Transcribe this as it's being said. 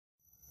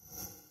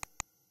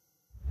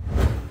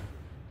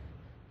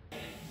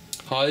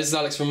Hi, this is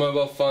Alex from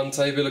Mobile Fun.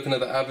 Today we're looking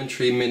at the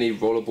Avantree Mini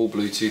Rollable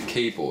Bluetooth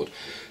Keyboard.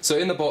 So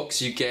in the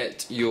box you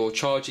get your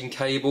charging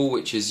cable,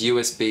 which is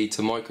USB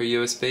to micro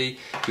USB.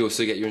 You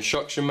also get your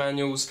instruction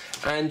manuals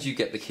and you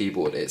get the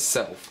keyboard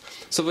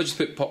itself. So if I just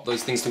pop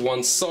those things to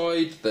one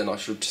side, then I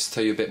should just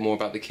tell you a bit more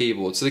about the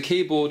keyboard. So the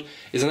keyboard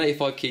is an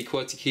 85 key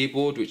QWERTY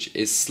keyboard, which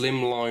is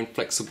slimline,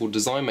 flexible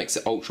design, makes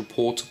it ultra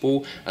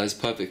portable and is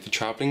perfect for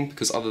travelling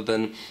because other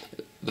than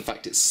the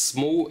fact it's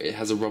small, it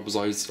has a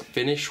rubberized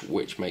finish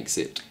which makes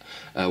it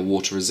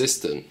water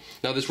resistant.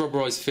 Now this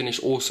rubberized finish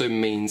also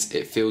means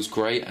it feels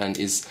great and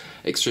is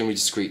extremely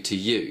discreet to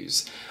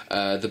use.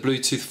 The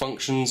Bluetooth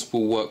functions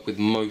will work with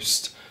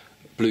most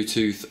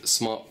Bluetooth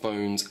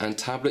smartphones and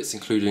tablets,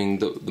 including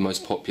the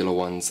most popular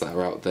ones that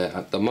are out there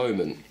at the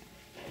moment.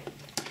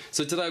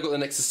 So today I've got the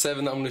Nexus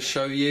 7 that I'm going to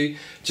show you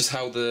just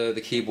how the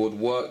keyboard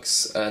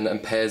works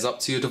and pairs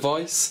up to your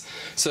device.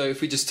 So if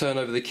we just turn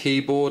over the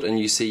keyboard and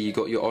you see you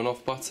got your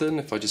on-off button,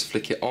 if I just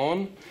flick it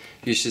on,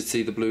 you should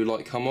see the blue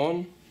light come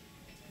on,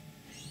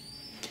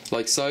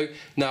 like so.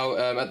 Now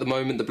at the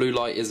moment the blue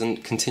light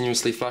isn't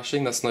continuously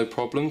flashing, that's no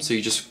problem, so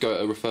you just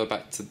go refer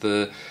back to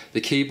the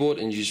keyboard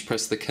and you just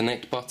press the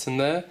connect button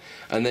there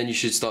and then you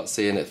should start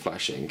seeing it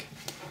flashing,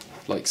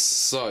 like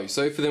so.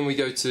 So if then we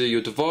go to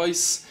your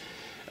device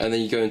and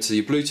then you go into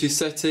your Bluetooth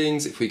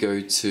settings, if we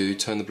go to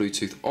turn the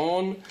Bluetooth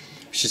on, you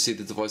should see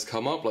the device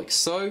come up like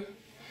so.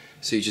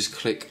 So you just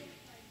click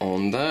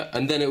on that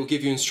and then it will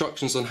give you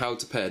instructions on how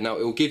to pair. Now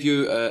it will give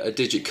you a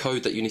digit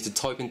code that you need to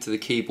type into the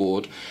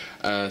keyboard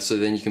so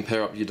then you can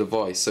pair up your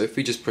device. So if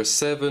we just press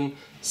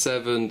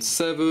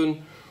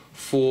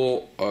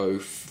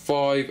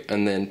 777405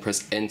 and then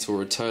press enter or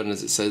return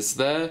as it says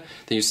there,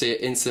 then you see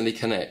it instantly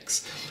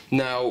connects.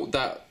 Now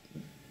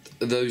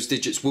those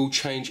digits will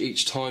change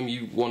each time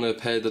you want to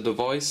pair the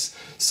device,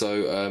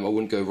 so I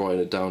wouldn't go writing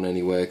it down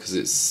anywhere because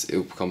it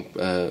will become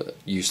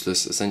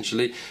useless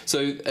essentially.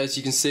 So as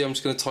you can see, I'm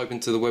just going to type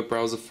into the web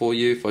browser for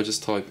you. If I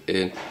just type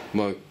in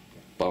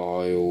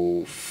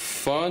Mobile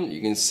Fun,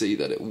 you can see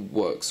that it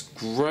works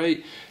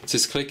great.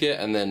 Just click it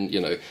and then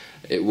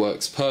it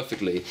works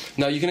perfectly.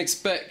 Now you can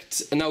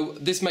expect,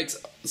 this makes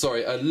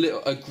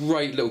a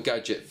great little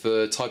gadget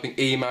for typing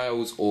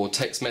emails or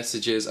text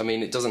messages. I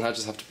mean, it doesn't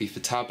just have to be for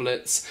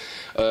tablets.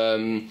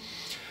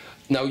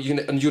 Now you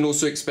can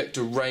also expect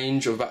a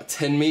range of about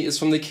 10 meters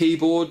from the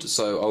keyboard,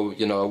 so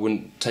I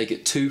wouldn't take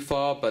it too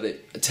far, but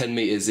 10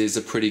 meters is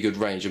a pretty good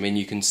range. I mean,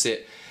 you can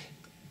sit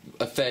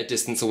a fair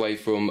distance away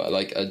from,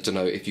 like, I don't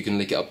know, if you can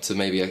link it up to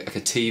maybe like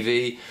a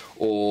TV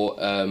or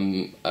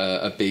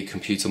a big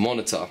computer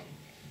monitor.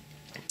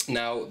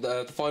 Now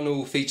the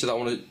final feature that I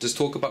want to just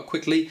talk about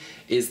quickly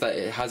is that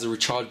it has a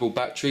rechargeable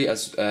battery.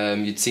 As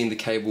you'd seen the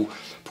cable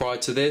prior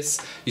to this,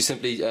 you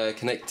simply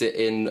connect it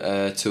in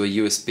to a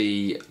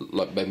USB,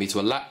 like maybe to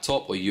a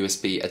laptop or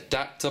USB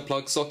adapter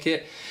plug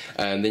socket,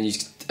 and then you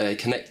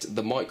connect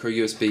the micro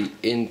USB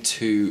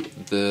into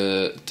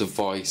the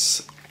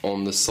device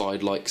on the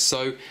side like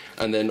so,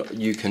 and then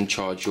you can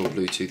charge your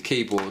Bluetooth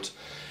keyboard.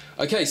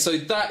 Okay, so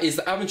that is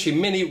the Avantree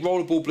Mini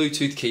Rollable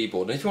Bluetooth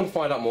Keyboard, and if you want to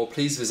find out more,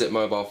 please visit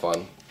Mobile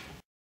Fun.